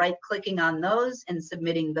table and right clicking on those and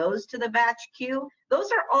submitting those to the batch queue,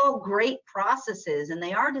 those are all great processes and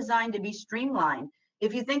they are designed to be streamlined.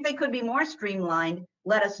 If you think they could be more streamlined,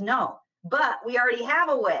 let us know. But we already have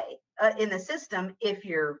a way in the system, if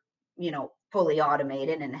you're, you know, fully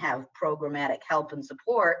automated and have programmatic help and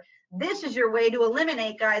support. This is your way to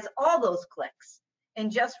eliminate, guys, all those clicks.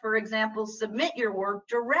 And just, for example, submit your work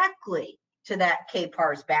directly to that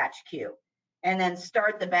KPARS batch queue and then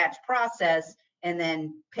start the batch process and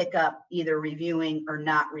then pick up either reviewing or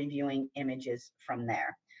not reviewing images from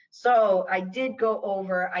there. So I did go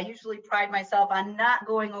over, I usually pride myself on not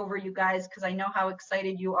going over, you guys, because I know how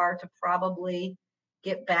excited you are to probably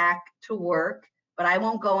get back to work, but I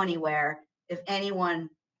won't go anywhere. If anyone,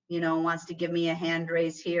 you know, wants to give me a hand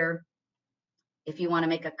raise here, if you want to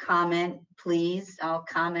make a comment, please, all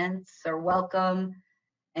comments are welcome.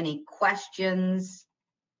 Any questions,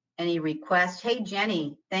 any requests? Hey,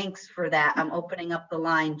 Jenny, thanks for that. I'm opening up the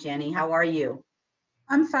line, Jenny. How are you?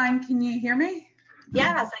 I'm fine. Can you hear me?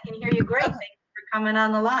 Yes, I can hear you great. Thanks for coming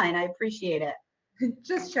on the line. I appreciate it.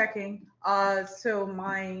 Just checking. So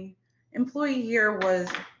my employee here was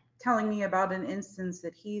telling me about an instance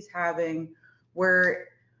that he's having where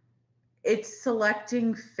it's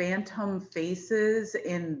selecting phantom faces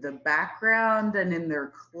in the background and in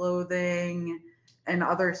their clothing and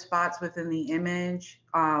other spots within the image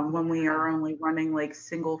when we are only running like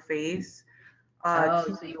single face.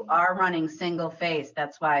 So you are running single face.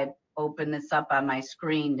 That's why I open this up on my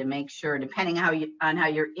screen to make sure, depending on how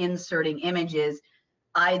you're inserting images,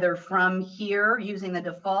 either from here using the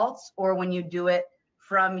defaults, or when you do it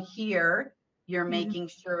from here, you're making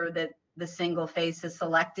sure that the single face is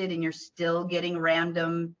selected and you're still getting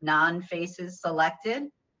random non-faces selected.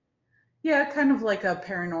 Yeah, kind of like a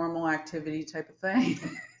paranormal activity type of thing.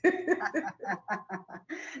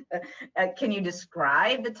 Can you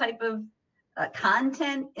describe the type of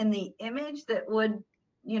content in the image that would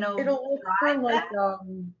It'll look for drive like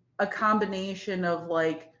that? a combination of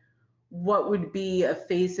like what would be a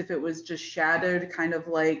face if it was just shadowed, kind of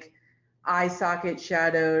like eye socket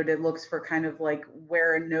shadowed. It looks for kind of like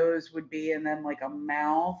where a nose would be and then like a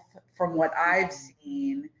mouth. From what I've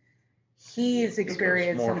seen, he's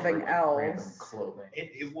experienced More for, something like, random else. clothing.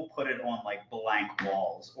 It will put it on like blank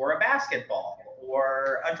walls or a basketball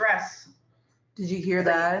or a dress. Did you hear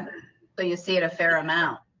that? So you see it a fair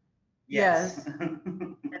amount. Yes.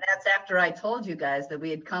 And that's after I told you guys that we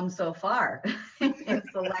had come so far in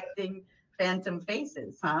selecting phantom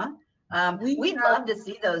faces, huh? We'd love to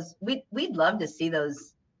see those. We'd love to see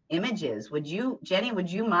those images. Would you, Jenny,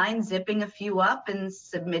 would you mind zipping a few up and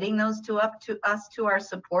submitting those to us to our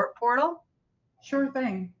support portal? Sure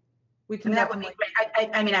thing. We I can mean, that would be great.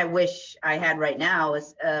 I mean, I wish I had right now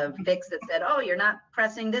a fix that said, oh, you're not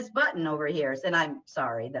pressing this button over here. And I'm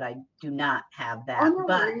sorry that I do not have that. Oh, no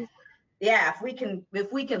but worries. yeah, if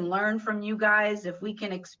we can learn from you guys, if we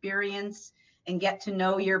can experience and get to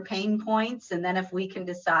know your pain points, and then if we can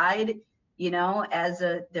decide, as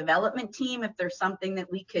a development team, if there's something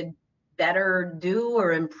that we could better do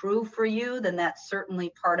or improve for you, then that's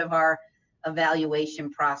certainly part of our evaluation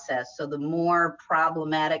process. So the more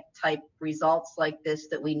problematic type results like this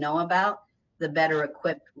that we know about, the better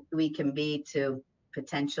equipped we can be to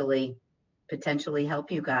potentially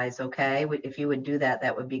help you guys. Okay, if you would do that,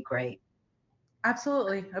 that would be great.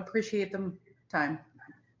 Absolutely. Appreciate the time.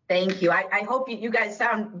 Thank you. I hope you guys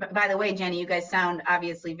sound, by the way, Jenny, you guys sound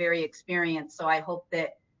obviously very experienced. So I hope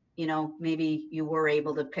that, maybe you were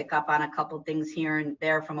able to pick up on a couple things here and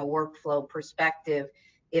there from a workflow perspective.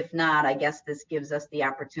 If not, I guess this gives us the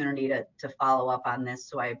opportunity to follow up on this.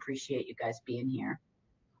 So I appreciate you guys being here.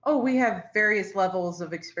 Oh, we have various levels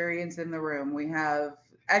of experience in the room. We have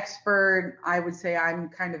expert. I would say I'm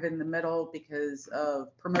kind of in the middle because of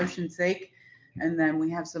promotion's sake. And then we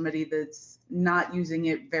have somebody that's not using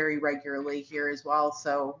it very regularly here as well.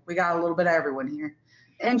 So we got a little bit of everyone here.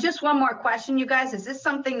 And just one more question, you guys. Is this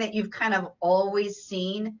something that you've kind of always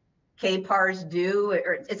seen KPARS do?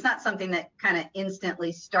 Or it's not something that kind of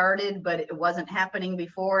instantly started, but it wasn't happening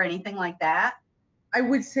before, anything like that? I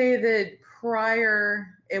would say that prior,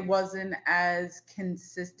 it wasn't as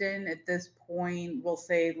consistent at this point, we'll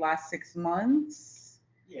say last 6 months.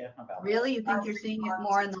 Yeah, about Really? You think you're seeing it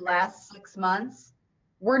more in the last 6 months?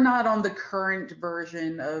 We're not on the current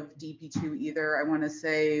version of DP2 either. I want to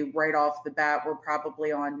say right off the bat, we're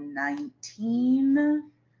probably on 19.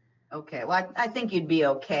 Okay. Well, I think you'd be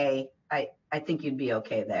okay. I think you'd be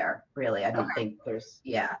okay there. Really. I don't think there's,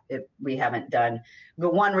 we haven't done.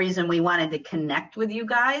 But one reason we wanted to connect with you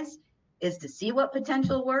guys is to see what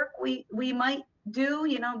potential work we might do,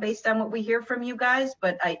 based on what we hear from you guys.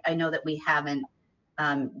 But I know that we haven't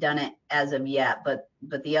done it as of yet.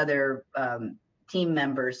 But the other team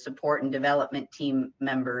members, support and development team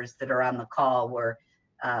members that are on the call were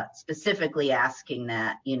specifically asking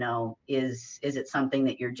that, is it something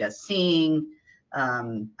that you're just seeing?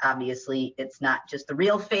 Obviously, it's not just the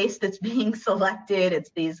real face that's being selected. It's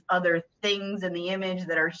these other things in the image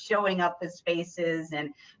that are showing up as faces. And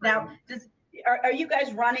now, are you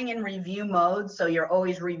guys running in review mode? So you're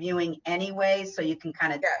always reviewing anyway, so you can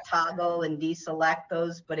kind of toggle and deselect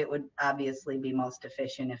those, but it would obviously be most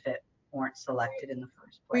efficient if it weren't selected in the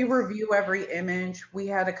first place. We review every image. We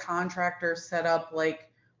had a contractor set up like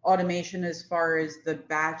automation as far as the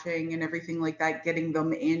batching and everything like that, getting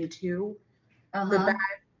them into the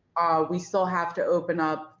batch. We still have to open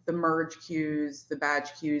up the merge queues, the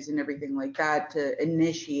batch queues and everything like that to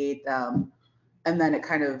initiate them. And then it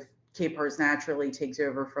kind of KPARS naturally takes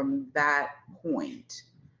over from that point.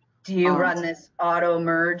 Do you run this auto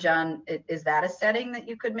merge on, is that a setting that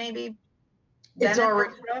you could maybe It's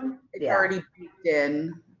already baked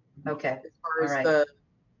in. Okay. As far as the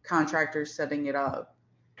contractors setting it up.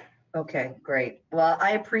 Okay, great. Well,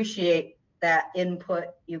 I appreciate that input,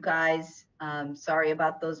 you guys. Sorry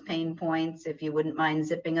about those pain points. If you wouldn't mind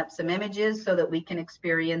zipping up some images so that we can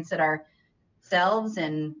experience it ourselves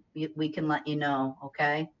and we can let you know,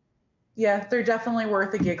 okay? Yeah, they're definitely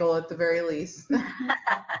worth a giggle at the very least.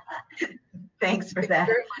 Thanks for that.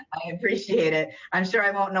 I appreciate it. I'm sure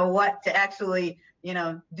I won't know what to actually,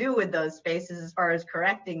 do with those faces as far as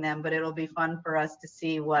correcting them, but it'll be fun for us to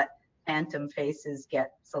see what phantom faces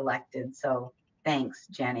get selected. So thanks,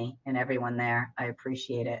 Jenny, and everyone there. I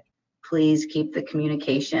appreciate it. Please keep the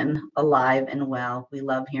communication alive and well. We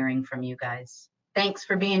love hearing from you guys. Thanks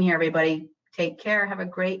for being here, everybody. Take care. Have a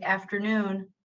great afternoon.